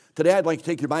Today I'd like to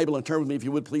take your Bible and turn with me, if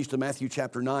you would please, to Matthew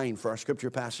chapter 9 for our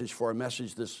scripture passage for our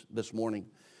message this morning.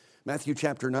 Matthew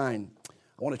chapter 9. I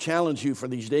want to challenge you for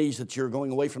these days that you're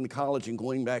going away from the college and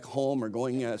going back home or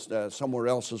going somewhere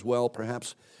else as well,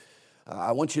 perhaps.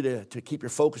 I want you to keep your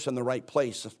focus in the right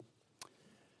place.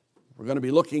 We're going to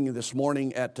be looking this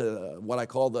morning at what I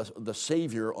call the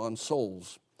Savior on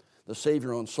souls. The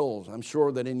Savior on souls. I'm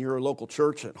sure that in your local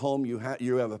church at home you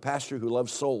have a pastor who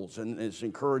loves souls and is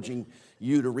encouraging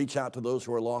you to reach out to those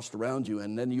who are lost around you.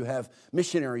 And then you have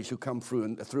missionaries who come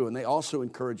through and they also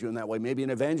encourage you in that way. Maybe an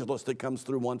evangelist that comes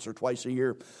through once or twice a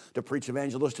year to preach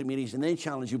evangelistic meetings, and they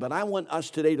challenge you. But I want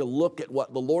us today to look at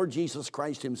what the Lord Jesus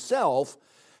Christ himself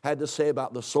had to say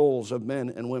about the souls of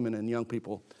men and women and young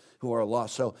people who are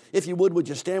lost. So if you would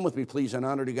you stand with me, please, in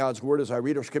honor to God's word as I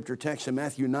read our scripture text in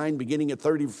Matthew 9, beginning at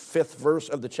 35th verse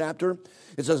of the chapter.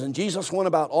 It says, "And Jesus went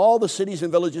about all the cities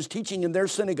and villages, teaching in their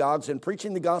synagogues and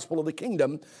preaching the gospel of the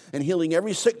kingdom and healing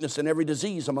every sickness and every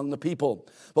disease among the people.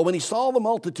 But when he saw the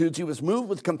multitudes, he was moved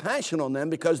with compassion on them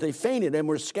because they fainted and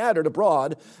were scattered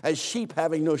abroad as sheep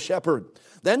having no shepherd.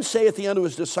 Then saith he unto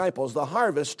his disciples, The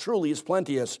harvest truly is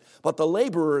plenteous, but the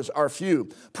laborers are few.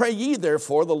 Pray ye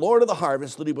therefore the Lord of the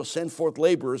harvest that he will send forth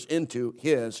laborers into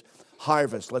his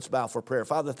harvest." Let's bow for prayer.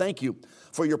 Father, thank you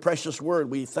for your precious word.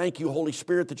 We thank you, Holy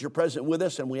Spirit, that you're present with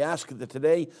us, and we ask that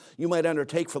today you might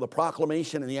undertake for the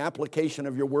proclamation and the application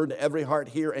of your word to every heart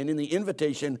here, and in the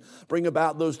invitation, bring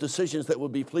about those decisions that will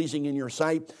be pleasing in your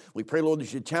sight. We pray, Lord,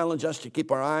 that you challenge us to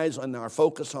keep our eyes and our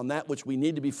focus on that which we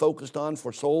need to be focused on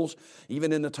for souls,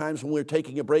 even in the times when we're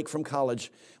taking a break from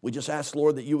college. We just ask,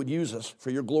 Lord, that you would use us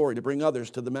for your glory to bring others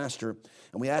to the Master.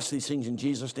 And we ask these things in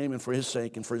Jesus' name and for his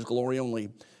sake and for his glory only.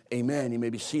 Amen. You may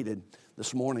be seated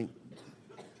this morning.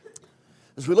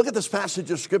 As we look at this passage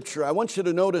of Scripture, I want you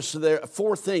to notice there are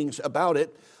four things about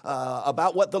it,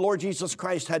 about what the Lord Jesus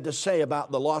Christ had to say about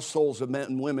the lost souls of men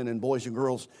and women and boys and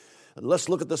girls. Let's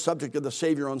look at the subject of the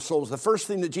Savior on souls. The first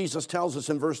thing that Jesus tells us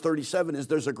in verse 37 is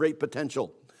there's a great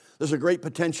potential. There's a great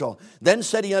potential. "Then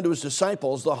said he unto his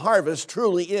disciples, The harvest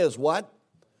truly is" what?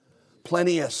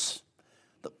 Plenteous.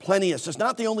 Plenteous. It's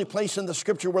not the only place in the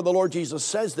scripture where the Lord Jesus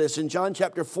says this. In John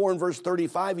chapter 4 and verse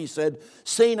 35, he said,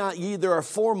 "Say not ye, there are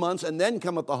 4 months, and then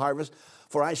cometh the harvest.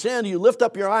 For I say unto you, lift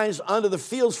up your eyes unto the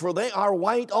fields, for they are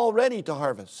white already to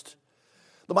harvest."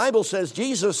 The Bible says,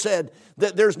 Jesus said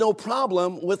that there's no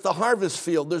problem with the harvest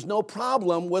field. There's no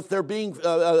problem with there being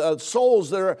souls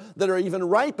that are even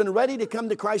ripe and ready to come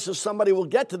to Christ if somebody will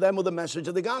get to them with the message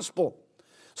of the gospel.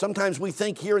 Sometimes we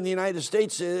think here in the United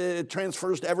States it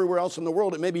transfers to everywhere else in the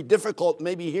world. It may be difficult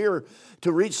maybe here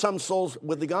to reach some souls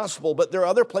with the gospel, but there are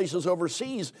other places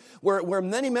overseas where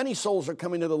many, many souls are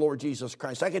coming to the Lord Jesus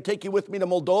Christ. I could take you with me to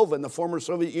Moldova in the former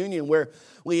Soviet Union, where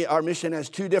our mission has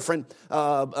two different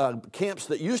camps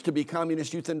that used to be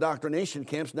communist youth indoctrination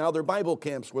camps. Now they're Bible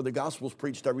camps where the gospel is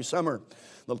preached every summer.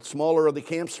 The smaller of the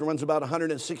camps runs about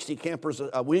 160 campers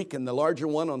a week, and the larger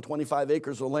one on 25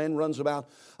 acres of land runs about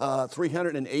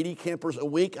 380 campers a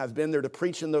week. I've been there to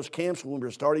preach in those camps when we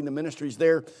were starting the ministries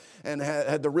there, and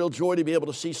had the real joy to be able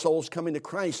to see souls coming to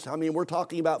Christ. I mean, we're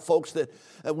talking about folks that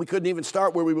we couldn't even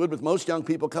start where we would with most young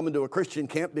people coming to a Christian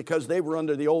camp because they were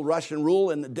under the old Russian rule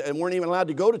and weren't even allowed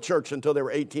to go to church until they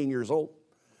were 18 years old.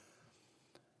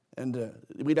 And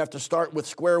we'd have to start with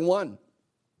square one,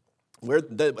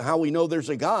 how we know there's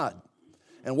a God,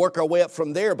 and work our way up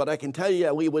from there. But I can tell you,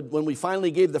 when we finally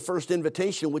gave the first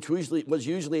invitation, which was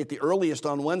usually at the earliest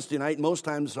on Wednesday night, most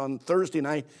times on Thursday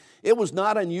night, it was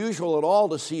not unusual at all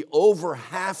to see over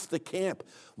half the camp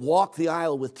walk the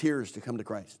aisle with tears to come to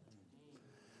Christ.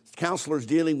 Counselors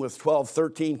dealing with 12,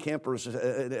 13 campers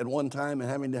at one time and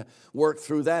having to work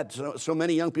through that. So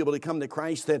many young people to come to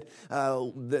Christ that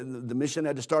the mission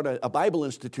had to start a Bible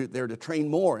Institute there to train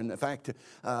more. And in fact,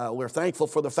 we're thankful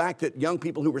for the fact that young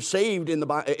people who were saved in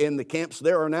the camps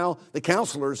there are now the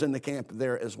counselors in the camp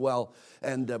there as well,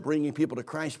 and bringing people to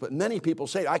Christ. But many people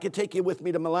say, I could take you with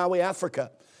me to Malawi,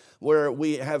 Africa, where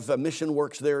we have mission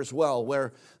works there as well,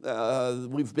 where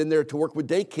we've been there to work with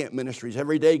day camp ministries,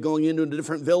 every day going into a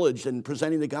different village and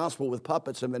presenting the gospel with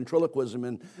puppets and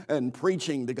ventriloquism and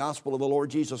preaching the gospel of the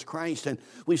Lord Jesus Christ. And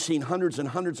we've seen hundreds and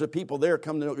hundreds of people there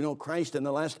come to know Christ. In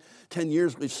the last 10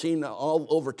 years, we've seen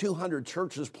over 200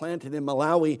 churches planted in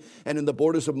Malawi and in the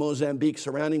borders of Mozambique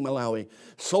surrounding Malawi.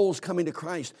 Souls coming to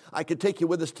Christ. I could take you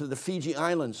with us to the Fiji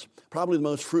Islands, probably the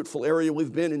most fruitful area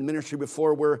we've been in ministry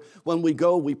before, where when we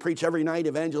go, we preach preach every night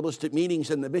evangelistic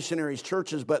meetings in the missionaries'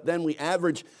 churches, but then we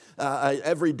average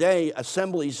every day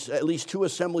assemblies, at least 2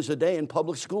 assemblies a day in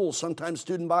public schools, sometimes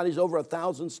student bodies, over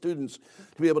 1,000 students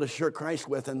to be able to share Christ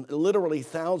with, and literally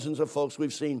thousands of folks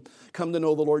we've seen come to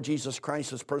know the Lord Jesus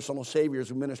Christ as personal Savior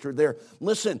as we ministered there.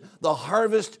 Listen, the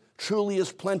harvest truly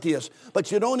is plenteous,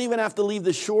 but you don't even have to leave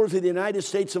the shores of the United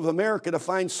States of America to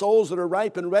find souls that are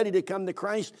ripe and ready to come to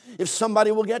Christ if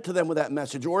somebody will get to them with that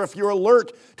message, or if you're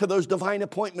alert to those divine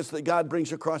appointments that God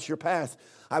brings across your path.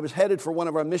 I was headed for one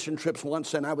of our mission trips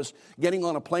once, and I was getting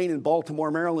on a plane in Baltimore,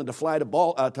 Maryland to fly to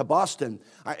Boston.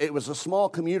 It was a small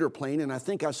commuter plane, and I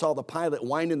think I saw the pilot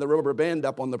winding the rubber band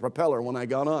up on the propeller when I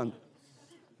got on.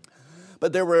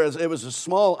 But it was a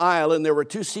small aisle, and there were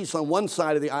 2 seats on one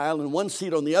side of the aisle and 1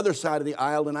 seat on the other side of the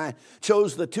aisle, and I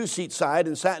chose the 2-seat side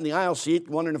and sat in the aisle seat,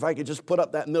 wondering if I could just put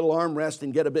up that middle armrest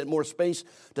and get a bit more space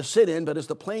to sit in. But as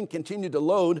the plane continued to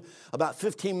load, about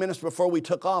 15 minutes before we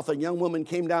took off, a young woman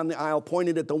came down the aisle,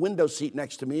 pointed at the window seat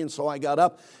next to me, and so I got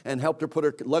up and helped her put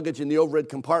her luggage in the overhead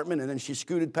compartment, and then she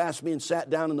scooted past me and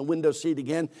sat down in the window seat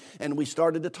again, and we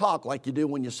started to talk like you do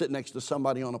when you sit next to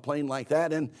somebody on a plane like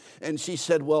that, and she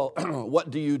said, well, what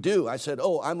do you do? I said,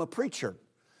 oh, I'm a preacher.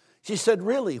 She said,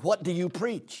 really? What do you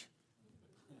preach?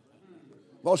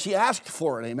 Well, she asked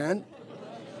for it, amen?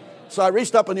 So I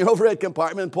reached up in the overhead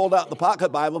compartment and pulled out the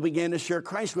pocket Bible, began to share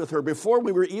Christ with her. Before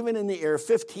we were even in the air,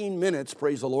 15 minutes,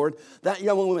 praise the Lord, that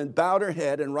young woman bowed her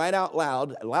head and right out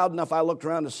loud enough I looked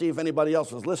around to see if anybody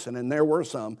else was listening, and there were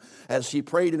some, as she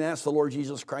prayed and asked the Lord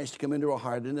Jesus Christ to come into her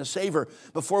heart and to save her.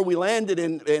 Before we landed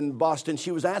in Boston,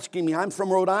 she was asking me, I'm from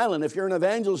Rhode Island. If you're an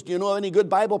evangelist, do you know any good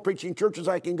Bible preaching churches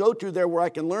I can go to there where I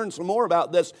can learn some more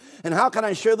about this? And how can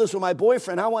I share this with my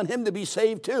boyfriend? I want him to be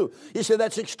saved too. He said,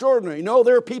 that's extraordinary. No,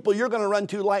 there are people you're going to run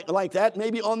to like that,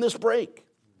 maybe on this break.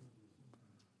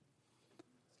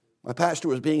 My pastor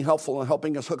was being helpful in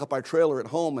helping us hook up our trailer at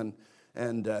home,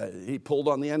 and he pulled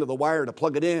on the end of the wire to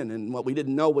plug it in, and what we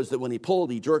didn't know was that when he pulled,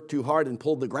 he jerked too hard and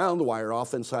pulled the ground wire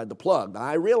off inside the plug. Now,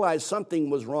 I realized something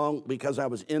was wrong because I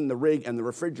was in the rig and the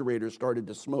refrigerator started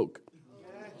to smoke.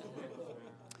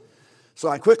 So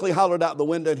I quickly hollered out the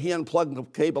window, and he unplugged the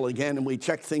cable again, and we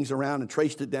checked things around and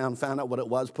traced it down, found out what it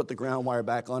was, put the ground wire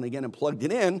back on again and plugged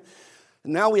it in.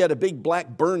 And now we had a big black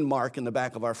burn mark in the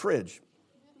back of our fridge.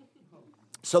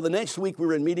 So the next week we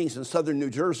were in meetings in southern New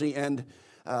Jersey, and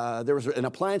there was an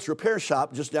appliance repair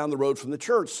shop just down the road from the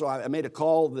church. So I made a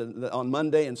call on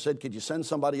Monday and said, could you send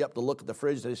somebody up to look at the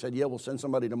fridge? They said, yeah, we'll send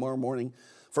somebody tomorrow morning.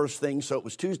 First thing, so it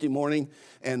was Tuesday morning,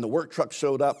 and the work truck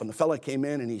showed up, and the fella came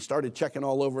in, and he started checking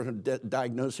all over and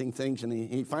diagnosing things, and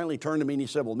he finally turned to me, and he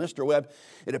said, well, Mr. Webb,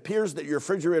 it appears that your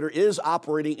refrigerator is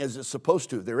operating as it's supposed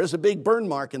to. There is a big burn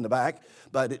mark in the back,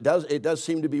 but it does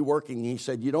seem to be working. He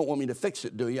said, you don't want me to fix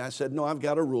it, do you? I said, no, I've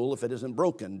got a rule. If it isn't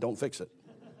broken, don't fix it.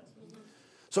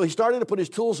 So he started to put his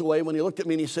tools away when he looked at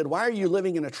me and he said, why are you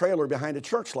living in a trailer behind a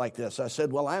church like this? I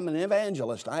said, well, I'm an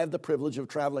evangelist. I have the privilege of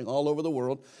traveling all over the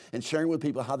world and sharing with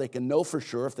people how they can know for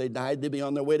sure if they died to be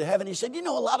on their way to heaven. He said, you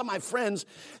know, a lot of my friends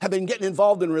have been getting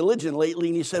involved in religion lately.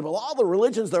 And he said, well, all the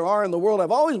religions there are in the world,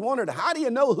 I've always wondered, how do you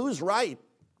know who's right?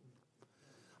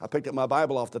 I picked up my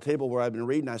Bible off the table where I've been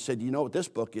reading. I said, do you know what this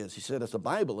book is? He said, it's a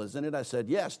Bible, isn't it? I said,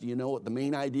 yes. Do you know what the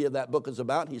main idea of that book is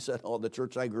about? He said, oh, the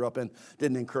church I grew up in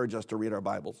didn't encourage us to read our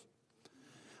Bibles.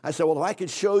 I said, well, if I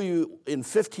could show you in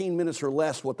 15 minutes or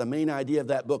less what the main idea of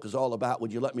that book is all about,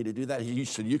 would you let me to do that? He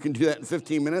said, you can do that in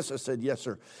 15 minutes? I said, yes,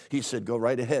 sir. He said, go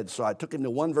right ahead. So I took him to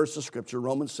one verse of Scripture,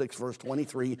 Romans 6, verse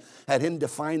 23, had him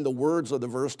define the words of the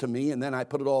verse to me, and then I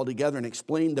put it all together and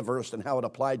explained the verse and how it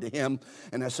applied to him.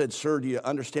 And I said, sir, do you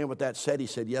understand what that said? He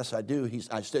said, yes, I do.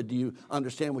 I said, do you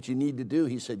understand what you need to do?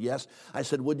 He said, yes. I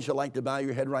said, wouldn't you like to bow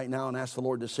your head right now and ask the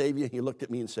Lord to save you? He looked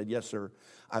at me and said, yes, sir,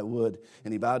 I would.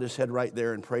 And he bowed his head right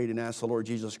there and prayed and asked the Lord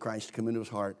Jesus Christ to come into his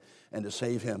heart and to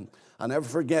save him. I'll never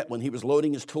forget when he was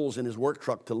loading his tools in his work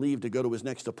truck to leave to go to his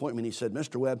next appointment, he said,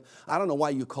 Mr. Webb, I don't know why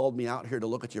you called me out here to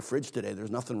look at your fridge today.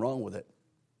 There's nothing wrong with it.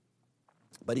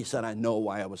 But he said, I know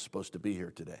why I was supposed to be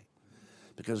here today.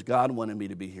 Because God wanted me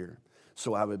to be here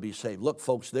so I would be saved. Look,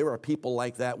 folks, there are people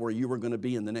like that where you are going to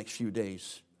be in the next few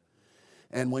days.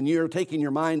 And when you're taking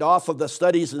your mind off of the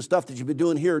studies and stuff that you've been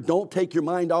doing here, don't take your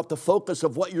mind off the focus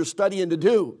of what you're studying to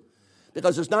do.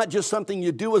 Because it's not just something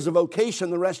you do as a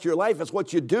vocation the rest of your life. It's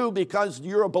what you do because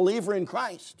you're a believer in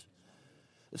Christ.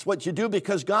 It's what you do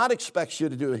because God expects you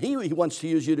to do it. He wants to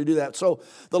use you to do that. So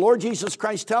the Lord Jesus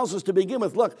Christ tells us to begin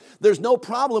with, look, there's no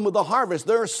problem with the harvest.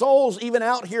 There are souls even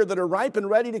out here that are ripe and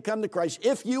ready to come to Christ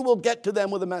if you will get to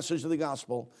them with the message of the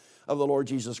gospel of the Lord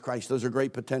Jesus Christ. There's a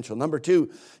great potential. Number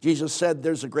two, Jesus said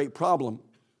there's a great problem.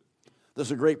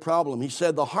 There's a great problem. He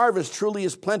said the harvest truly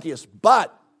is plenteous,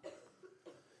 but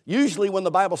Usually when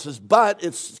the Bible says but,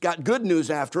 it's got good news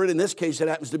after it. In this case, it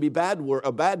happens to be bad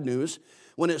news.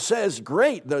 When it says,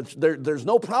 great, there's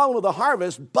no problem with the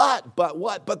harvest, but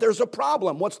what? But there's a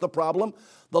problem. What's the problem?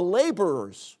 The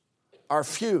laborers are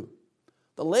few.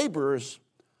 The laborers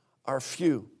are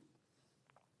few.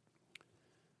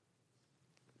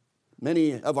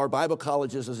 Many of our Bible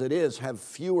colleges, as it is, have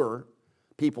fewer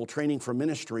people training for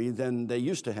ministry than they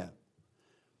used to have.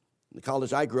 The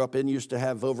college I grew up in used to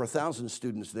have over 1,000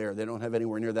 students there. They don't have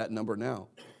anywhere near that number now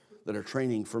that are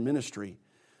training for ministry.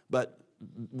 But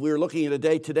we're looking at a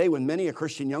day today when many a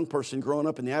Christian young person growing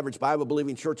up in the average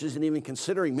Bible-believing church isn't even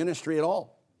considering ministry at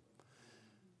all.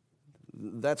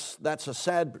 That's a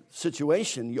sad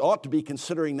situation. You ought to be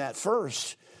considering that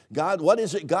first. God, what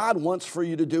is it God wants for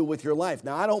you to do with your life?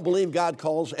 Now, I don't believe God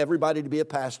calls everybody to be a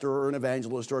pastor or an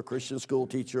evangelist or a Christian school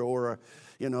teacher or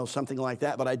something like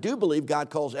that. But I do believe God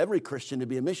calls every Christian to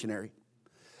be a missionary,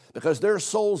 because there are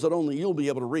souls that only you'll be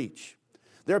able to reach.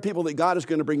 There are people that God is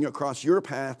going to bring across your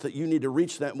path that you need to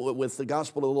reach them with the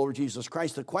gospel of the Lord Jesus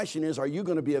Christ. The question is, are you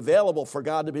going to be available for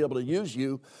God to be able to use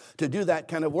you to do that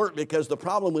kind of work? Because the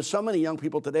problem with so many young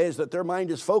people today is that their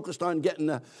mind is focused on getting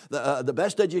the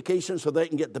best education so they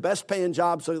can get the best paying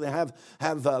job, so they have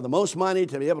the most money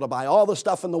to be able to buy all the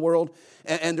stuff in the world.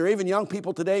 And there are even young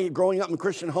people today growing up in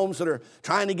Christian homes that are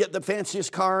trying to get the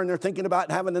fanciest car, and they're thinking about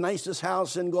having the nicest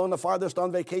house and going the farthest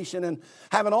on vacation and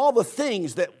having all the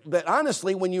things that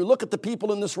honestly, when you look at the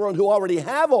people in this world who already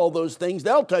have all those things,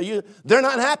 they'll tell you they're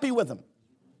not happy with them.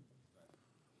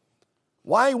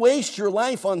 Why waste your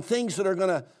life on things that are going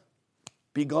to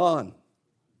be gone?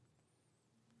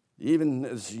 Even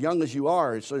as young as you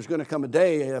are, so there's going to come a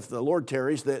day, if the Lord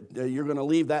tarries, that you're going to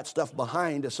leave that stuff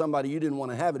behind to somebody you didn't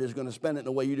want to have it is going to spend it in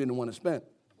a way you didn't want to spend.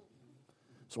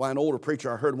 That's why an older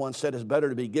preacher I heard once said it's better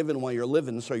to be given while you're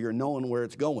living so you're knowing where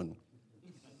it's going.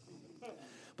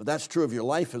 But that's true of your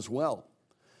life as well.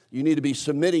 You need to be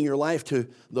submitting your life to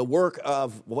the work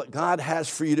of what God has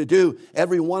for you to do.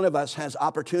 Every one of us has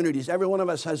opportunities. Every one of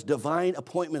us has divine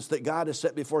appointments that God has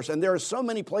set before us. And there are so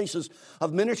many places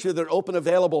of ministry that are open,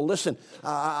 available. Listen,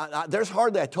 there's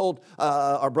hardly, I told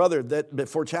our brother that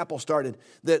before chapel started,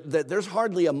 that there's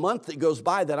hardly a month that goes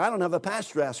by that I don't have a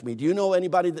pastor ask me, do you know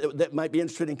anybody that might be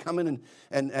interested in coming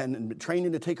and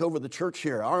training to take over the church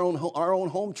here? Our own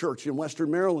home church in Western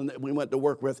Maryland that we went to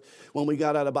work with when we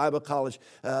got out of Bible college.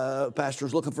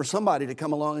 Pastors looking for somebody to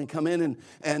come along and come in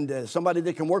and somebody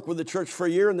that can work with the church for a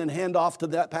year and then hand off to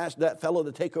that fellow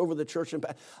to take over the church.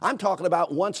 I'm talking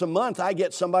about once a month I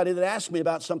get somebody that asks me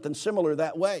about something similar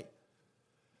that way.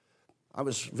 I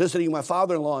was visiting my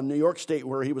father-in-law in New York State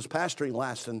where he was pastoring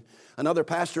last, and another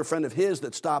pastor friend of his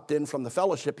that stopped in from the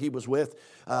fellowship he was with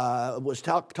was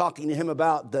talking to him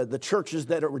about the churches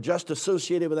that were just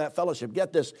associated with that fellowship.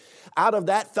 Get this, out of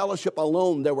that fellowship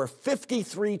alone, there were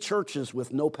 53 churches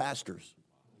with no pastors.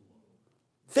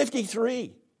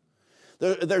 53.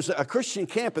 There's a Christian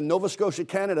camp in Nova Scotia,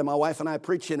 Canada. My wife and I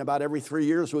preach in about every 3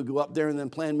 years. We go up there and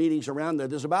then plan meetings around there.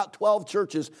 There's about 12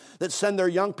 churches that send their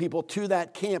young people to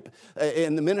that camp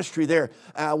in the ministry there.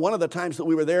 One of the times that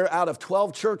we were there, out of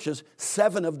 12 churches,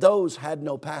 7 of those had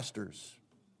no pastors.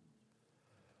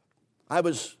 I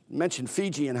mentioned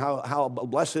Fiji and how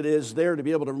blessed it is there to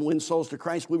be able to win souls to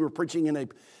Christ. We were preaching in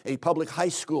a public high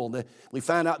school. We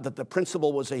found out that the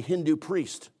principal was a Hindu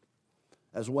priest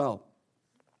as well.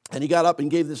 And he got up and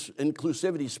gave this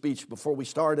inclusivity speech before we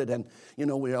started. And,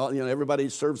 we all, everybody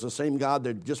serves the same God.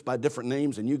 They're just by different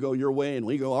names. And you go your way and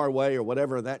we go our way or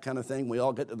whatever, that kind of thing. We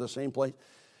all get to the same place.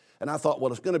 And I thought,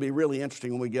 well, it's going to be really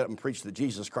interesting when we get up and preach that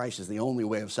Jesus Christ is the only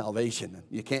way of salvation.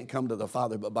 You can't come to the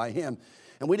Father but by Him.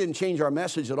 And we didn't change our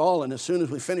message at all. And as soon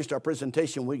as we finished our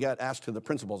presentation, we got asked to the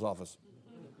principal's office.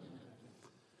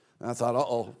 And I thought,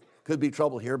 uh-oh. Could be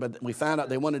trouble here, but we found out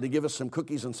they wanted to give us some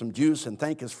cookies and some juice and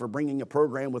thank us for bringing a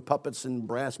program with puppets and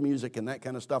brass music and that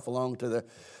kind of stuff along to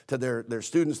their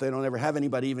students. They don't ever have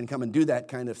anybody even come and do that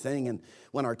kind of thing. And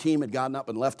when our team had gotten up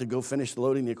and left to go finish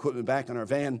loading the equipment back in our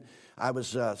van, I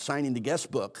was signing the guest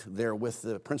book there with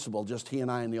the principal, just he and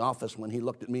I in the office, when he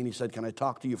looked at me and he said, "Can I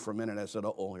talk to you for a minute?" I said,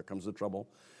 "Uh-oh, here comes the trouble."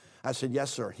 I said, "Yes,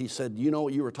 sir." He said, "You know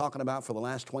what you were talking about for the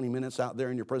last 20 minutes out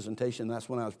there in your presentation? That's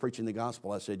when I was preaching the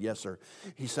gospel." I said, "Yes, sir."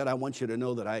 He said, "I want you to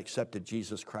know that I accepted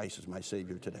Jesus Christ as my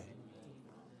Savior today."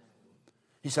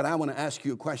 He said, "I want to ask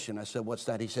you a question." I said, "What's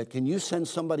that?" He said, "Can you send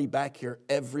somebody back here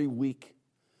every week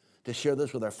to share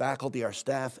this with our faculty, our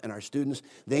staff, and our students?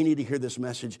 They need to hear this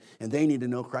message, and they need to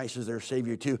know Christ as their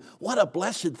Savior too." What a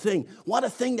blessed thing. What a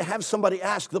thing to have somebody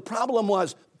ask. The problem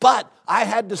was, but I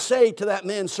had to say to that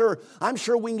man, "Sir, I'm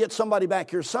sure we can get somebody back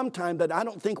here sometime, but I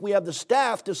don't think we have the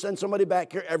staff to send somebody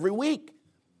back here every week."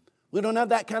 We don't have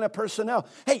that kind of personnel.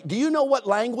 Hey, do you know what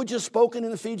language is spoken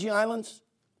in the Fiji Islands?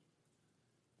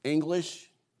 English.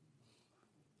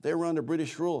 They were under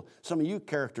British rule. Some of you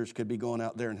characters could be going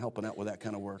out there and helping out with that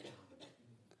kind of work.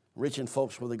 Reaching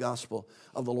folks with the gospel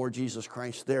of the Lord Jesus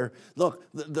Christ there. Look,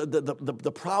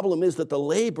 the problem is that the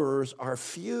laborers are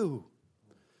few.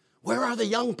 Where are the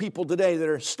young people today that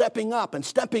are stepping up and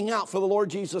stepping out for the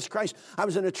Lord Jesus Christ? I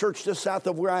was in a church just south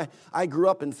of where I grew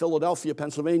up in Philadelphia,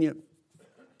 Pennsylvania.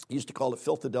 I used to call it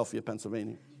Philadelphia,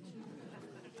 Pennsylvania.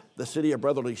 The city of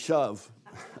brotherly shove.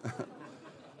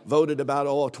 Voted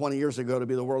about 20 years ago to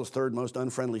be the world's third most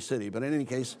unfriendly city. But in any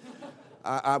case,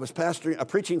 I was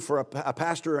preaching for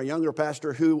a younger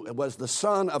pastor who was the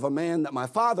son of a man that my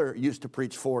father used to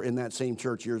preach for in that same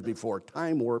church years before.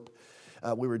 Time warp.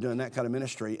 We were doing that kind of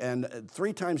ministry. And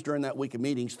 3 times during that week of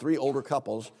meetings, 3 older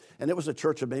couples, and it was a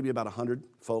church of maybe about 100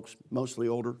 folks, mostly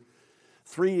older.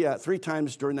 Three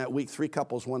times during that week, 3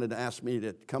 couples wanted to ask me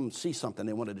to come see something.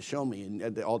 They wanted to show me,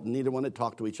 and neither one had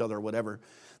talked to each other or whatever.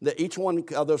 Each one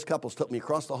of those couples took me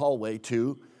across the hallway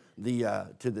to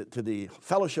the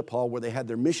fellowship hall where they had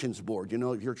their missions board. You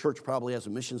know, your church probably has a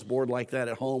missions board like that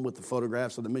at home with the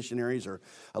photographs of the missionaries, or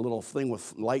a little thing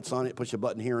with lights on it. Push a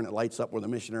button here and it lights up where the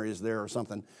missionary is there or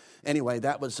something. Anyway,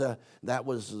 that was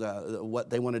what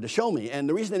they wanted to show me. And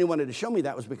the reason they wanted to show me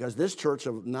that was because this church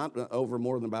of not over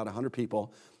more than about 100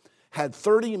 people had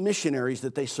 30 missionaries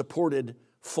that they supported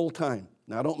full time.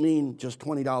 Now, I don't mean just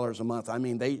 $20 a month. I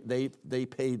mean they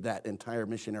paid that entire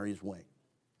missionary's way.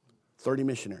 30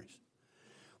 missionaries.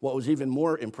 What was even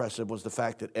more impressive was the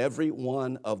fact that every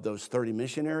one of those 30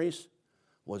 missionaries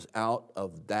was out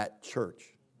of that church.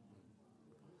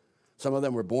 Some of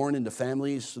them were born into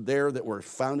families there that were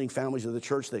founding families of the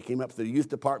church. They came up through the youth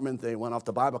department. They went off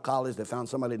to Bible college. They found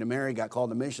somebody to marry, got called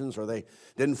to missions, or they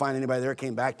didn't find anybody there,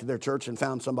 came back to their church and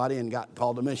found somebody and got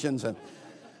called to missions.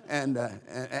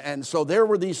 And so there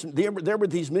were these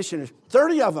missionaries,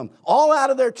 30 of them, all out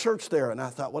of their church there. And I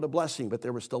thought, what a blessing, but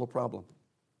there was still a problem.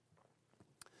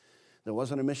 There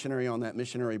wasn't a missionary on that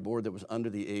missionary board that was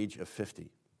under the age of 50.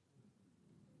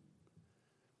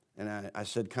 And I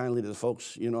said kindly to the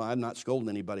folks, you know, I'm not scolding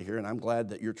anybody here, and I'm glad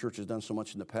that your church has done so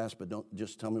much in the past, but don't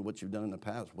just tell me what you've done in the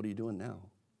past. What are you doing now?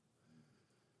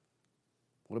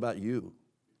 What about you?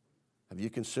 Have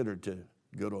you considered to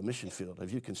go to a mission field?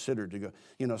 Have you considered to go?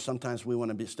 You know, sometimes we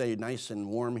want to stay nice and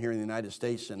warm here in the United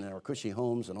States and our cushy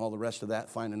homes and all the rest of that,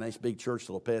 find a nice big church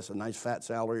that will pay us a nice fat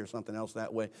salary or something else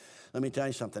that way. Let me tell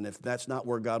you something. If that's not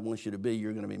where God wants you to be,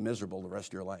 you're going to be miserable the rest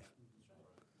of your life.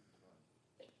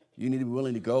 You need to be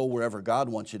willing to go wherever God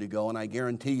wants you to go, and I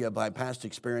guarantee you by past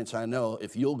experience I know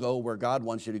if you'll go where God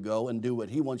wants you to go and do what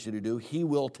He wants you to do, He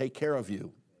will take care of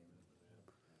you.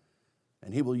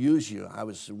 And He will use you. I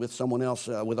was with someone else,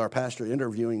 with our pastor,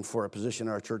 interviewing for a position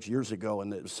in our church years ago,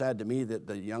 and it was sad to me that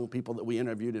the young people that we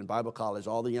interviewed in Bible college,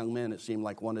 all the young men, it seemed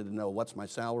like wanted to know, what's my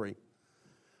salary?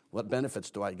 What benefits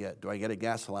do I get? Do I get a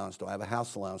gas allowance? Do I have a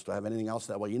house allowance? Do I have anything else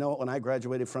that way? You know what? When I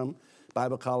graduated from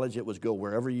Bible college, it was go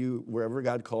wherever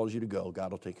God calls you to go,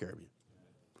 God will take care of you.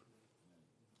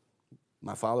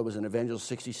 My father was an evangelist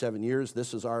 67 years.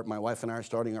 My wife and I are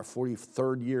starting our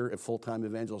 43rd year at full-time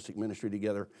evangelistic ministry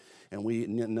together, and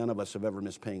none of us have ever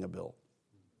missed paying a bill.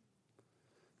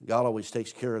 God always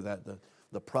takes care of that.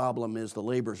 The problem is the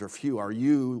laborers are few. Are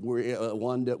you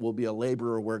one that will be a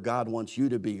laborer where God wants you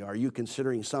to be? Are you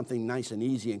considering something nice and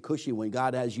easy and cushy when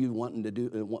God has you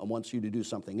wants you to do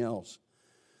something else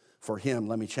for Him?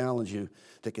 Let me challenge you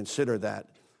to consider that.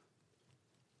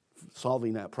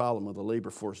 Solving that problem of the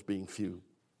labor force being few.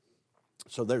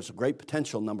 So there's a great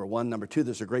potential, number one. Number two,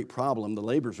 there's a great problem. The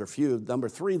laborers are few. Number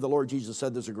three, the Lord Jesus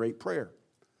said there's a great prayer.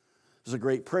 There's a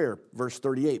great prayer. Verse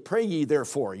 38, pray ye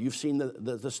therefore. You've seen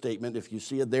the statement. If you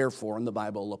see a therefore in the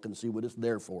Bible, look and see what it's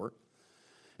there for.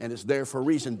 And it's there for a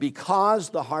reason. Because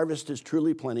the harvest is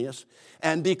truly plenteous,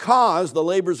 and because the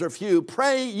laborers are few,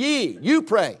 pray ye. You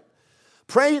pray.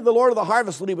 Pray the Lord of the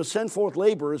harvest that He would send forth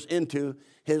laborers into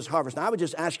His harvest. Now, I would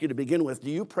just ask you to begin with,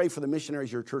 do you pray for the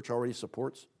missionaries your church already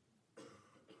supports?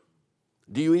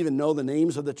 Do you even know the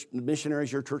names of the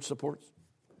missionaries your church supports?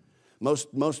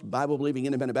 Most Bible-believing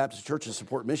independent Baptist churches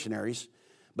support missionaries,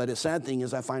 but the sad thing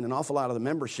is I find an awful lot of the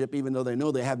membership, even though they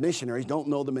know they have missionaries, don't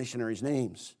know the missionaries'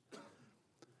 names.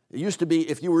 It used to be,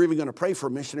 if you were even going to pray for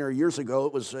a missionary years ago,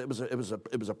 it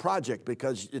was a project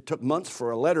because it took months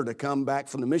for a letter to come back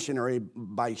from the missionary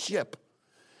by ship.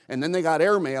 And then they got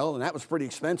airmail, and that was pretty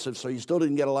expensive, so you still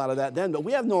didn't get a lot of that then. But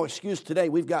we have no excuse today.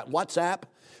 We've got WhatsApp,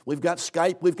 we've got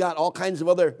Skype, we've got all kinds of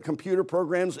other computer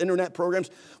programs, internet programs,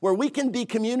 where we can be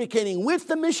communicating with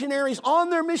the missionaries on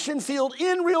their mission field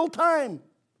in real time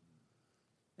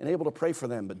and able to pray for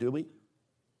them. But do we?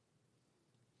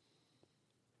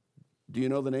 Do you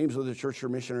know the names of the church or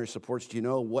missionary supports? Do you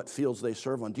know what fields they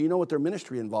serve on? Do you know what their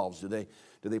ministry involves? Do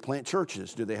they plant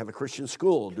churches? Do they have a Christian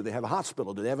school? Do they have a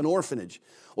hospital? Do they have an orphanage?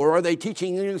 Or are they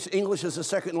teaching English as a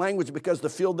second language because the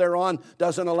field they're on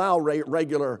doesn't allow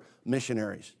regular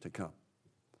missionaries to come?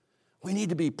 We need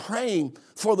to be praying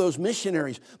for those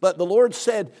missionaries. But the Lord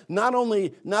said, not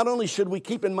only should we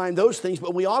keep in mind those things,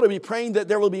 but we ought to be praying that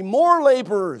there will be more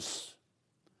laborers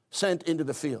sent into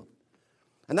the field.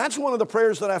 And that's one of the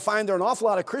prayers that I find there are an awful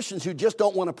lot of Christians who just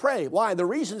don't want to pray. Why? The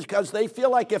reason is because they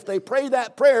feel like if they pray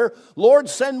that prayer, Lord,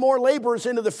 send more laborers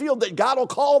into the field, that God will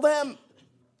call them.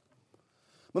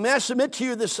 But may I submit to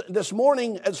you this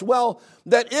morning as well,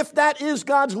 that if that is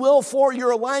God's will for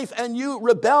your life and you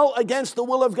rebel against the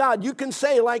will of God, you can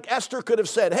say like Esther could have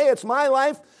said, hey, it's my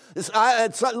life.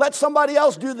 Let somebody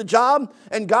else do the job.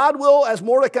 And God will, as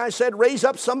Mordecai said, raise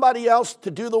up somebody else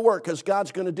to do the work because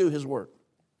God's going to do his work.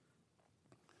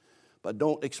 But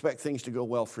don't expect things to go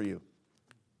well for you.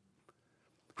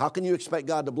 How can you expect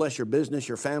God to bless your business,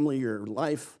 your family, your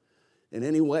life in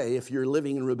any way if you're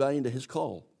living in rebellion to his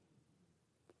call?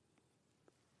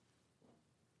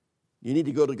 You need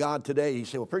to go to God today. You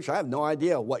say, well, preacher, I have no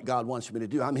idea what God wants me to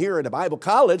do. I'm here at a Bible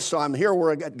college, so I'm here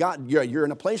where God, you're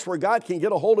in a place where God can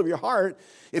get a hold of your heart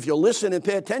if you'll listen and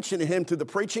pay attention to him through the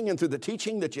preaching and through the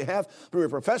teaching that you have from your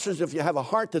professors. If you have a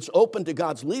heart that's open to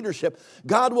God's leadership,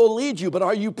 God will lead you. But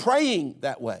are you praying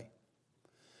that way?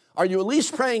 Are you at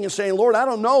least praying and saying, Lord, I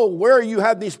don't know where you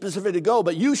have me specific to go,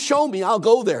 but you show me, I'll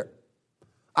go there.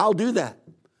 I'll do that.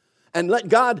 And let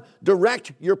God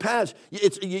direct your paths.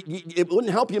 It wouldn't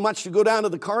help you much to go down to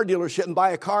the car dealership and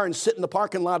buy a car and sit in the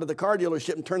parking lot of the car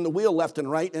dealership and turn the wheel left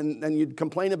and right, and you'd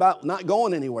complain about not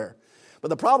going anywhere. But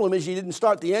the problem is you didn't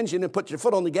start the engine and put your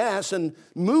foot on the gas and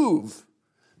move.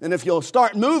 And if you'll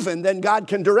start moving, then God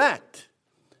can direct.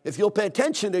 If you'll pay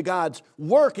attention to God's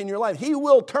work in your life, he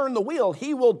will turn the wheel.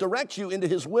 He will direct you into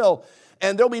his will.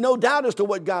 And there'll be no doubt as to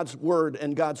what God's word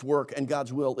and God's work and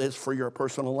God's will is for your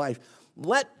personal life.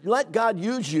 Let God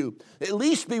use you. At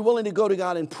least be willing to go to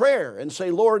God in prayer and say,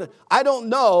 Lord, I don't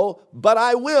know, but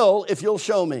I will if you'll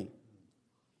show me.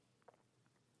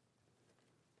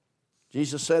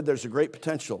 Jesus said there's a great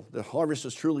potential. The harvest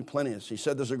is truly plenteous. He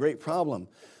said there's a great problem.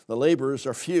 The laborers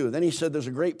are few. Then he said there's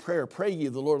a great prayer. Pray ye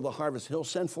the Lord of the harvest. He'll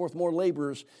send forth more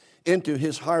laborers into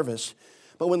his harvest.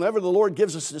 But whenever the Lord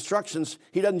gives us instructions,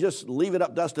 he doesn't just leave it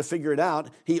up to us to figure it out.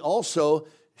 He also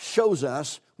shows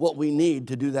us what we need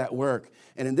to do that work.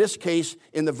 And in this case,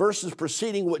 in the verses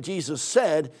preceding what Jesus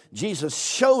said, Jesus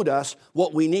showed us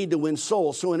what we need to win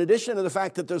souls. So in addition to the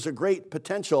fact that there's a great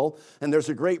potential and there's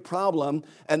a great problem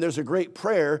and there's a great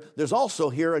prayer, there's also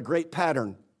here a great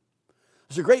pattern.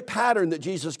 There's a great pattern that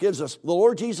Jesus gives us. The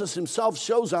Lord Jesus himself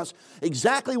shows us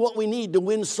exactly what we need to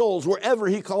win souls wherever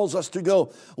he calls us to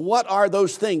go. What are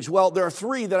those things? Well, there are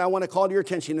three that I want to call to your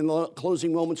attention in the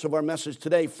closing moments of our message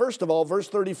today. First of all, verse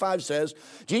 35 says,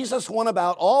 Jesus went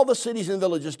about all the cities and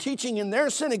villages, teaching in their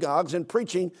synagogues and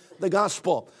preaching the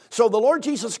gospel. So the Lord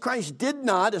Jesus Christ did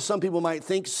not, as some people might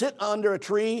think, sit under a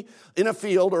tree in a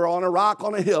field or on a rock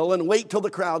on a hill and wait till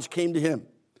the crowds came to him.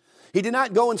 He did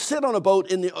not go and sit on a boat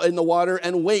in the water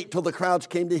and wait till the crowds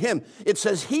came to him. It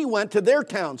says he went to their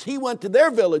towns. He went to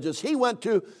their villages. He went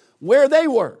to where they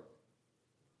were.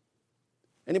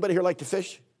 Anybody here like to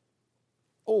fish?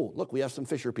 Oh, look, we have some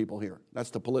fisher people here. That's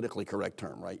the politically correct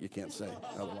term, right? You can't say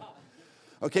otherwise.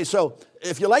 Okay, so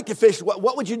if you like to fish,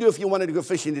 what would you do if you wanted to go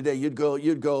fishing today? You'd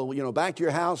go, back to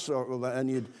your house, and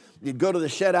you'd go to the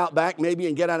shed out back maybe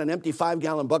and get out an empty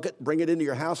 5-gallon bucket, bring it into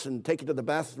your house and take it to the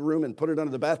bathroom and put it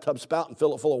under the bathtub spout and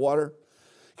fill it full of water.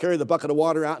 Carry the bucket of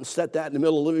water out and set that in the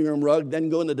middle of the living room rug. Then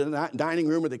go into the dining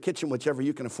room or the kitchen, whichever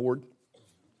you can afford.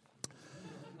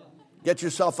 Get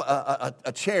yourself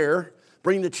a chair.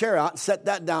 Bring the chair out and set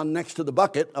that down next to the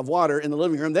bucket of water in the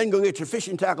living room. Then go get your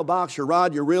fishing tackle box, your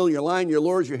rod, your reel, your line, your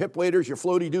lures, your hip waders, your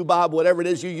floaty-doo bob, whatever it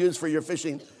is you use for your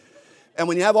fishing. And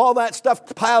when you have all that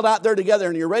stuff piled out there together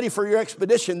and you're ready for your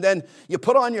expedition, then you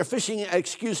put on your fishing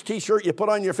excuse t-shirt, you put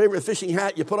on your favorite fishing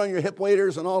hat, you put on your hip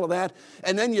waders and all of that.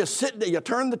 And then you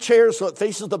turn the chair so it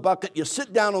faces the bucket. You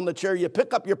sit down on the chair, you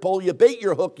pick up your pole, you bait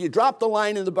your hook, you drop the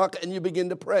line in the bucket, and you begin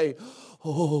to pray.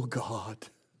 Oh, God,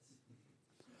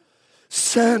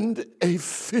 send a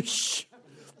fish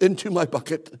into my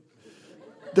bucket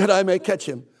that I may catch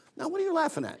him. Now, what are you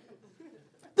laughing at?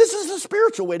 This is the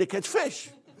spiritual way to catch fish.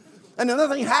 and then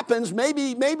nothing happens,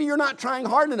 maybe you're not trying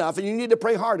hard enough and you need to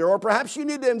pray harder. Or perhaps you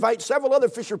need to invite several other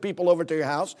fisher people over to your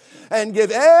house and give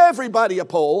everybody a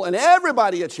pole and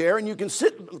everybody a chair, and you can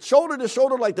sit shoulder to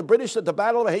shoulder like the British at the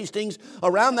Battle of Hastings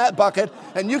around that bucket,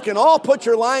 and you can all put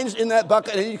your lines in that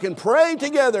bucket and you can pray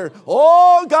together,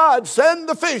 "Oh God, send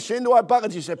the fish into our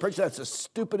buckets." You say, "Preacher, that's the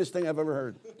stupidest thing I've ever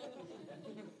heard."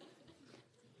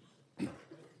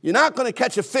 You're not going to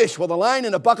catch a fish with a line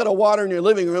and a bucket of water in your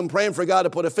living room praying for God to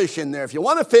put a fish in there. If you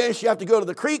want a fish, you have to go to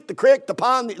the creek, the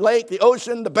pond, the lake, the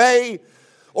ocean, the bay,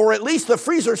 or at least the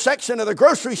freezer section of the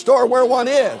grocery store where one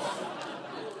is.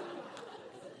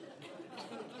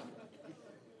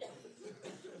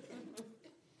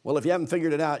 Well, if you haven't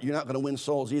figured it out, you're not going to win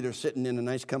souls either sitting in a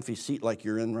nice comfy seat like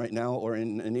you're in right now, or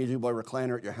in an easy boy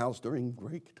recliner at your house during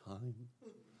break time,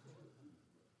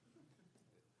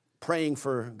 praying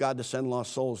for God to send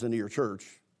lost souls into your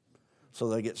church so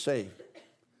they get saved.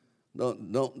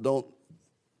 Don't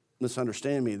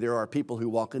misunderstand me. There are people who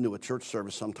walk into a church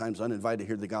service sometimes uninvited to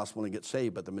hear the gospel and get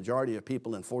saved, but the majority of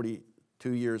people in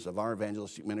 42 years of our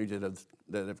evangelistic ministry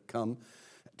that have come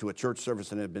to a church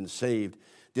service and have been saved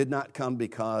did not come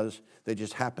because they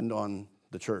just happened on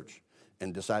the church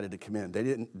and decided to come in. They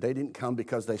didn't come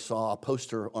because they saw a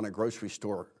poster on a grocery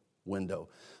store window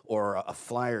or a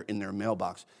flyer in their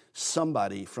mailbox.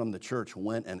 Somebody from the church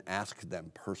went and asked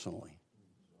them personally,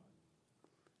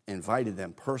 invited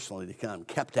them personally to come,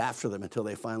 kept after them until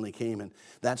they finally came, and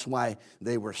that's why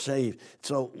they were saved.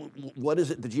 So what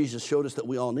is it that Jesus showed us that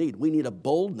we all need? We need a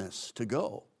boldness to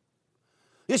go.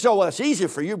 You say, "Well, it's easier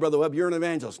for you, Brother Webb. You're an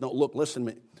evangelist." No, look, listen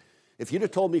to me. If you'd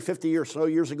have told me 50 or so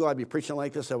years ago I'd be preaching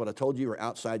like this, I would have told you were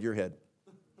outside your head.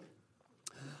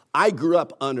 I grew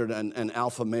up under an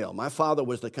alpha male. My father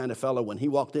was the kind of fellow, when he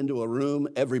walked into a room,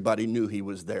 everybody knew he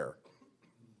was there.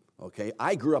 Okay?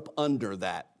 I grew up under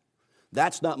that.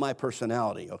 That's not my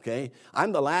personality, okay?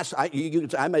 I'm the last, I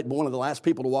might be one of the last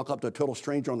people to walk up to a total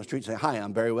stranger on the street and say, "Hi,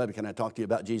 I'm Barry Webb. Can I talk to you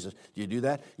about Jesus?" Do you do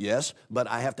that? Yes, but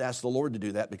I have to ask the Lord to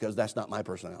do that because that's not my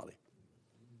personality.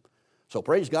 So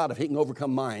praise God, if he can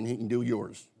overcome mine, he can do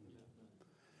yours.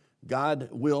 God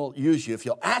will use you if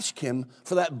you'll ask him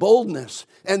for that boldness.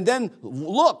 And then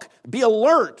look, be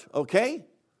alert, okay?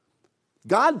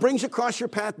 God brings across your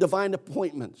path divine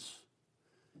appointments.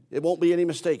 It won't be any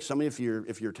mistake. Some of you,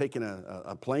 if you're taking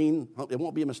a plane, it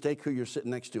won't be a mistake who you're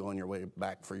sitting next to on your way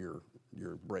back for your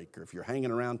break. Or if you're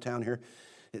hanging around town here,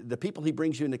 the people he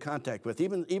brings you into contact with,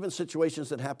 even situations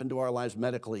that happen to our lives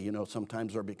medically,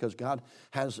 sometimes are because God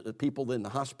has people in the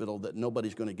hospital that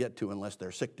nobody's going to get to unless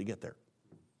they're sick to get there.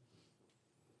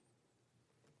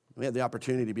 We have the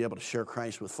opportunity to be able to share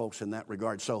Christ with folks in that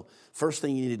regard. So first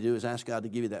thing you need to do is ask God to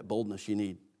give you that boldness you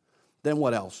need. Then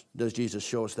what else does Jesus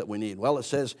show us that we need? Well, it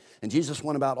says, "And Jesus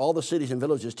went about all the cities and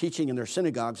villages, teaching in their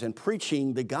synagogues and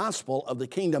preaching the gospel of the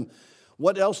kingdom."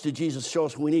 What else did Jesus show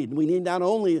us we need? We need not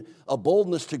only a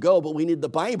boldness to go, but we need the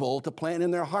Bible to plant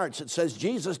in their hearts. It says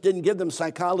Jesus didn't give them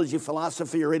psychology,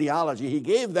 philosophy, or ideology. He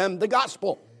gave them the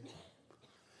gospel.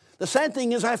 The sad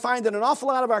thing is I find that an awful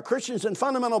lot of our Christians and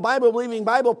fundamental Bible-believing,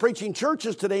 Bible-preaching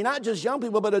churches today, not just young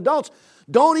people but adults,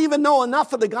 don't even know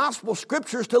enough of the gospel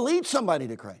scriptures to lead somebody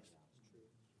to Christ.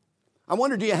 I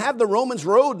wonder, do you have the Romans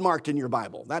road marked in your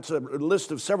Bible? That's a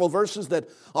list of several verses that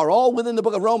are all within the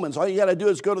book of Romans. All you got to do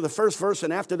is go to the first verse,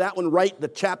 and after that one, write the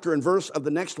chapter and verse of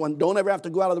the next one. Don't ever have to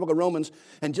go out of the book of Romans,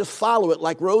 and just follow it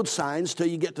like road signs till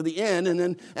you get to the end, and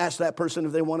then ask that person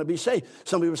if they want to be saved.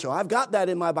 Some people say, "I've got that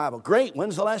in my Bible." Great.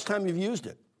 When's the last time you've used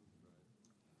it?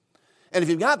 And if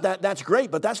you've got that, that's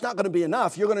great, but that's not going to be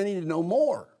enough. You're going to need to know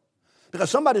more. Because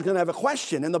somebody's going to have a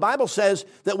question. And the Bible says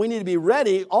that we need to be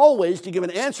ready always to give an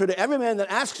answer to every man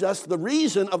that asks us the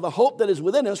reason of the hope that is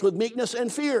within us with meekness and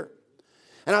fear.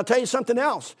 And I'll tell you something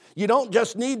else. You don't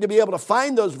just need to be able to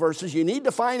find those verses. You need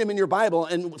to find them in your Bible.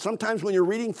 And sometimes when you're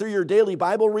reading through your daily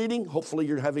Bible reading, hopefully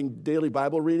you're having daily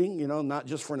Bible reading, not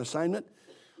just for an assignment.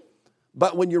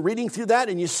 But when you're reading through that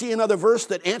and you see another verse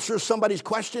that answers somebody's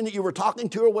question that you were talking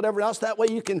to or whatever else, that way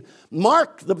you can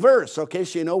mark the verse, okay,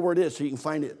 so you know where it is, so you can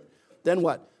find it. Then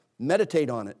what? Meditate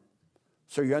on it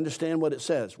so you understand what it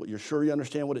says. You're sure you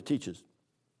understand what it teaches.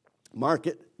 Mark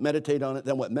it, meditate on it,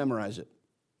 then what? Memorize it.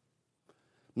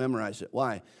 Memorize it.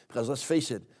 Why? Because let's face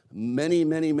it, many,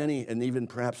 and even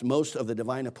perhaps most of the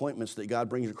divine appointments that God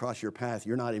brings across your path,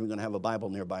 you're not even going to have a Bible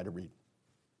nearby to read.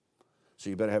 So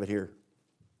you better have it here,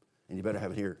 and you better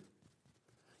have it here.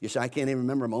 You say, "I can't even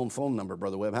remember my own phone number,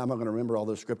 Brother Webb. How am I going to remember all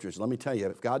those scriptures?" Let me tell you,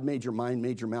 if God made your mind,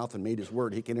 made your mouth, and made his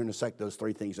word, he can intersect those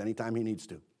three things anytime he needs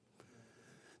to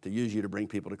use you to bring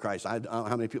people to Christ. I don't know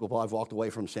how many people I've walked away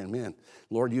from saying, "Man,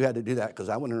 Lord, you had to do that because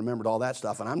I wouldn't have remembered all that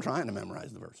stuff, and I'm trying to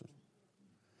memorize the verses."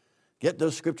 Get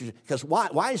those scriptures. Because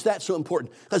why is that so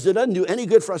important? Because it doesn't do any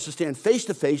good for us to stand face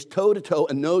to face, toe to toe,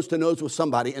 and nose to nose with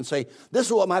somebody and say, this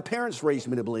is what my parents raised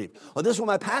me to believe, or this is what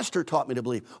my pastor taught me to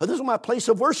believe, or this is what my place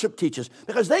of worship teaches.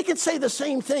 Because they can say the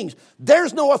same things.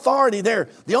 There's no authority there.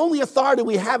 The only authority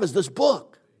we have is this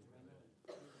book.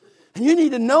 And you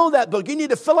need to know that book. You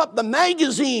need to fill up the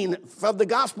magazine of the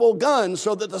gospel gun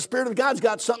so that the Spirit of God's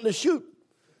got something to shoot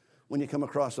when you come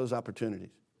across those opportunities.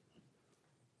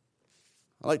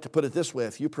 I like to put it this way.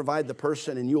 If you provide the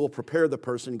person and you will prepare the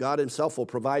person, God himself will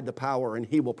provide the power and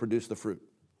he will produce the fruit.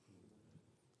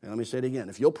 And let me say it again.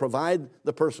 If you'll provide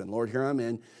the person, Lord, here I'm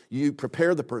in, you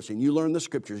prepare the person, you learn the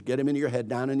scriptures, get them into your head,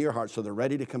 down into your heart so they're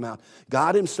ready to come out.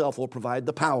 God himself will provide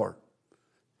the power.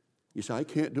 You say, I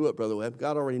can't do it, Brother Webb.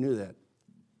 God already knew that.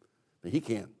 But he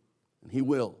can, and he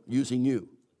will, using you.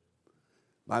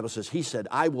 The Bible says, he said,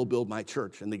 I will build my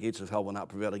church, and the gates of hell will not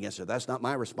prevail against it. That's not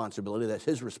my responsibility. That's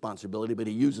his responsibility, but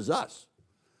he uses us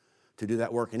to do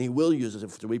that work, and he will use us.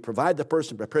 If we provide the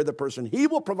person, prepare the person, he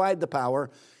will provide the power,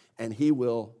 and he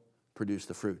will produce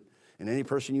the fruit. And any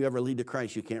person you ever lead to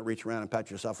Christ, you can't reach around and pat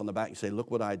yourself on the back and say,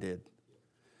 look what I did,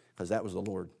 because that was the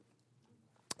Lord.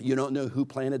 You don't know who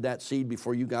planted that seed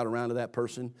before you got around to that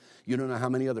person. You don't know how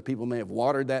many other people may have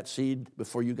watered that seed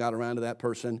before you got around to that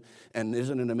person. And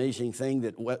isn't it an amazing thing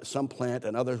that some plant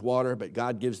and others water, but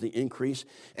God gives the increase?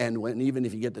 And even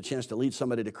if you get the chance to lead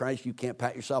somebody to Christ, you can't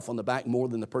pat yourself on the back more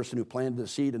than the person who planted the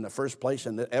seed in the first place.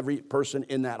 And that every person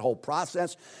in that whole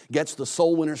process gets the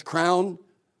soul winner's crown.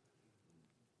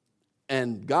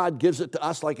 And God gives it to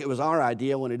us like it was our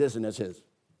idea when it isn't. It's his.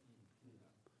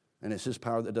 And it's his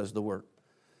power that does the work.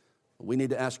 We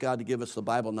need to ask God to give us the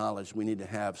Bible knowledge we need to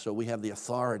have so we have the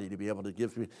authority to be able to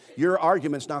give. Your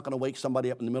argument's not going to wake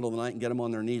somebody up in the middle of the night and get them on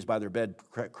their knees by their bed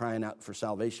crying out for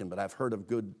salvation, but I've heard of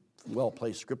good,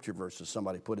 well-placed scripture verses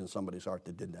somebody put in somebody's heart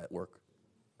that did that work.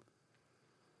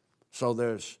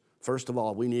 So first of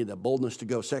all, we need the boldness to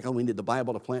go. Second, we need the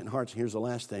Bible to plant in hearts. And here's the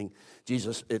last thing.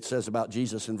 It says about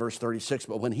Jesus in verse 36,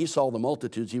 but when he saw the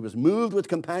multitudes, he was moved with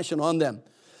compassion on them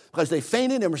because they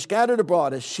fainted and were scattered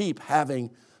abroad as sheep having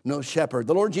no shepherd.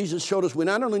 The Lord Jesus showed us we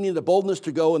not only need the boldness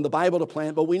to go and the Bible to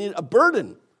plant, but we need a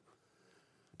burden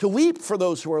to weep for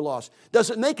those who are lost. Does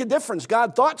it make a difference?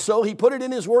 God thought so. He put it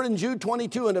in his word in Jude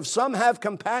 22, and if some have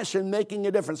compassion, making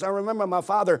a difference. I remember my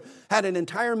father had an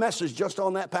entire message just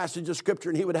on that passage of Scripture,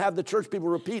 and he would have the church people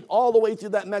repeat all the way through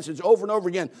that message over and over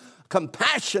again.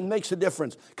 Compassion makes a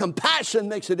difference. Compassion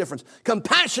makes a difference.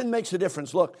 Compassion makes a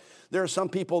difference. Look, there are some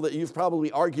people that you've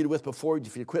probably argued with before.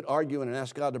 If you quit arguing and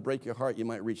ask God to break your heart, you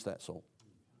might reach that soul.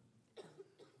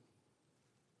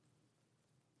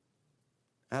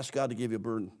 Ask God to give you a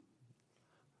burden.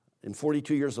 In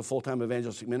 42 years of full-time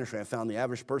evangelistic ministry, I found the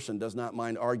average person does not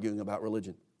mind arguing about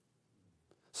religion.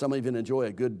 Some even enjoy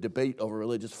a good debate over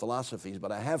religious philosophies,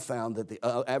 but I have found that the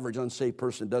average unsaved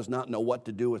person does not know what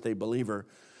to do with a believer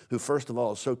who, first of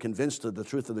all, is so convinced of the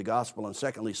truth of the gospel, and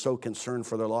secondly, so concerned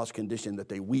for their lost condition that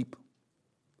they weep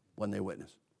when they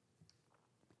witness.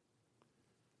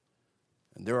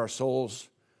 And there are souls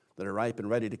that are ripe and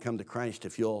ready to come to Christ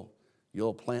if you'll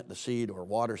plant the seed or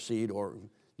water seed, or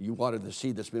you water the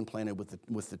seed that's been planted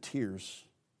with the tears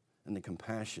and the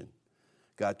compassion.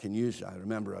 God can use you. I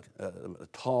remember a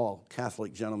tall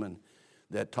Catholic gentleman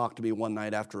that talked to me one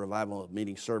night after a revival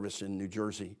meeting service in New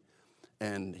Jersey.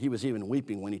 And he was even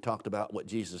weeping when he talked about what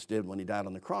Jesus did when he died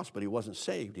on the cross, but he wasn't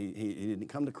saved. He didn't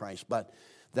come to Christ. But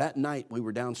that night, we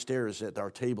were downstairs at our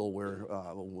table where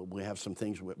we have some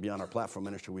things beyond our platform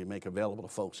ministry we make available to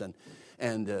folks.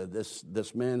 And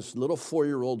this man's little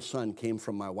 4-year-old son came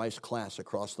from my wife's class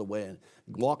across the way and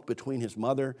walked between his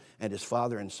mother and his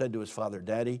father and said to his father,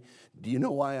 "Daddy, do you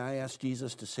know why I asked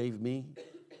Jesus to save me?"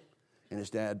 And his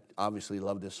dad obviously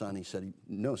loved his son. He said,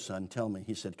 "No, son, tell me."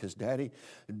 He said, "Because Daddy,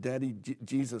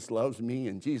 Jesus loves me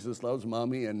and Jesus loves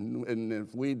Mommy. And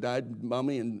if we died,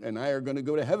 Mommy and I are going to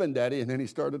go to heaven, Daddy." And then he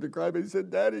started to cry. But he said,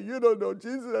 "Daddy, you don't know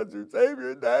Jesus as your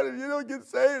Savior. Daddy, if you don't get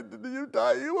saved, you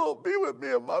die. You won't be with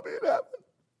me and Mommy in heaven."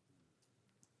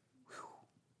 Whew.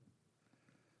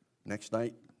 Next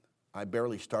night, I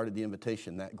barely started the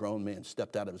invitation. That grown man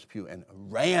stepped out of his pew and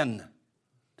ran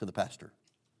to the pastor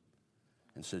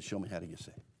and said, "Show me how to get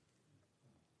saved."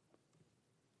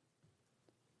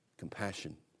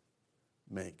 Compassion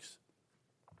makes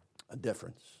a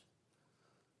difference.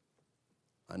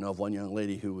 I know of one young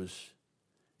lady who was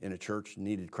in a church,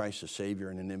 needed Christ as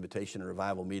Savior, in an invitation, a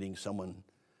revival meeting. Someone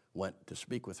went to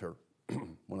speak with her,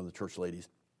 one of the church ladies,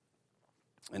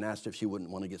 and asked if she wouldn't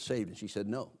want to get saved, and she said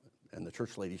no. And the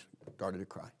church lady started to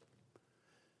cry.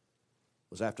 It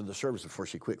was after the service before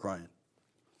she quit crying.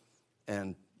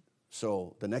 And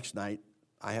so the next night,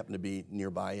 I happened to be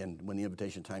nearby, and when the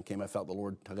invitation time came, I felt the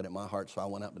Lord tugging at my heart, so I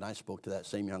went up and I spoke to that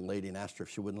same young lady and asked her if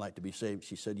she wouldn't like to be saved.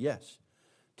 She said yes.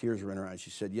 Tears were in her eyes. She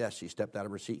said yes. She stepped out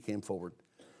of her seat, came forward.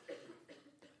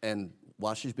 And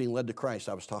while she's being led to Christ,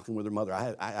 I was talking with her mother.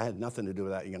 I had nothing to do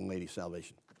with that young lady's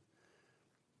salvation.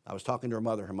 I was talking to her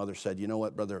mother. Her mother said, you know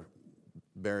what, Brother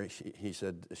Barry, she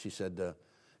said,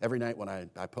 every night when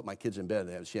I put my kids in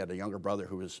bed, she had a younger brother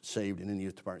who was saved and in the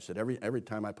youth department. She said, every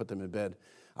time I put them in bed,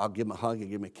 I'll give them a hug and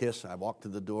give them a kiss. I walk to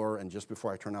the door, and just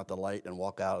before I turn out the light and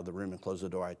walk out of the room and close the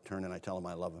door, I turn and I tell them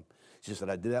I love them. She said,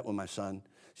 I did that with my son.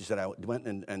 She said, I went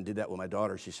and did that with my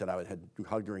daughter. She said, I had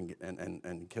hugged her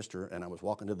and kissed her, and I was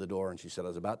walking to the door, and she said, I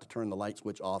was about to turn the light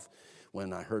switch off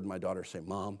when I heard my daughter say,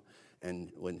 Mom.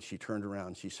 And when she turned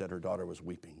around, she said her daughter was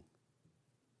weeping.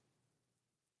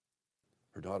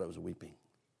 Her daughter was weeping.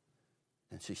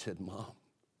 And she said, Mom,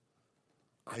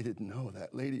 I didn't know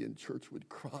that lady in church would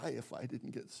cry if I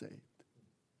didn't get saved.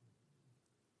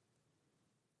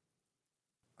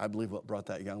 I believe what brought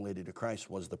that young lady to Christ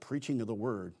was the preaching of the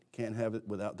word. Can't have it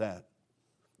without that.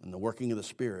 And the working of the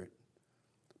Spirit,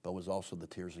 but was also the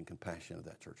tears and compassion of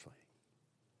that church lady.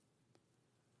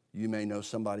 You may know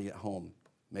somebody at home.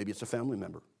 Maybe it's a family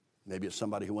member. Maybe it's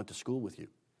somebody who went to school with you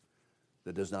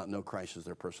that does not know Christ as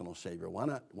their personal Savior. Why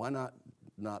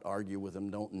not argue with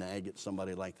them? Don't nag at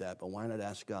somebody like that. But why not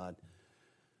ask God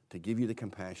to give you the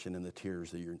compassion and the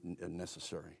tears that are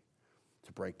necessary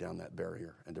to break down that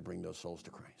barrier and to bring those souls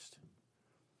to Christ?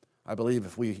 I believe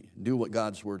if we do what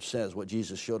God's word says, what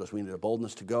Jesus showed us, we need a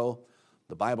boldness to go,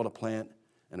 the Bible to plant,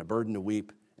 and a burden to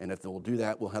weep. And if we'll do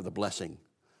that, we'll have the blessing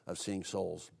of seeing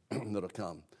souls that'll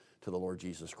come to the Lord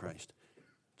Jesus Christ.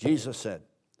 Jesus said,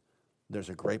 there's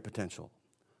a great potential.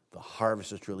 The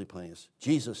harvest is truly plenteous.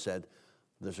 Jesus said,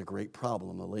 there's a great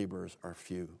problem. The laborers are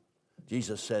few.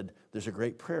 Jesus said, there's a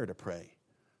great prayer to pray.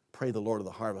 Pray the Lord of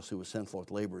the harvest who will send forth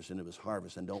laborers into his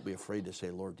harvest, and don't be afraid to say,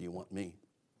 Lord, do you want me?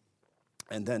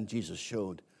 And then Jesus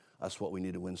showed us what we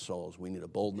need to win souls. We need a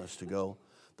boldness to go,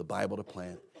 the Bible to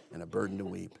plant, and a burden to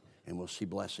weep, and we'll see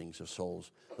blessings of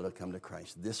souls that have come to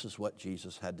Christ. This is what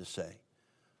Jesus had to say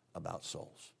about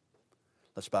souls.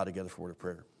 Let's bow together for a word of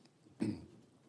prayer.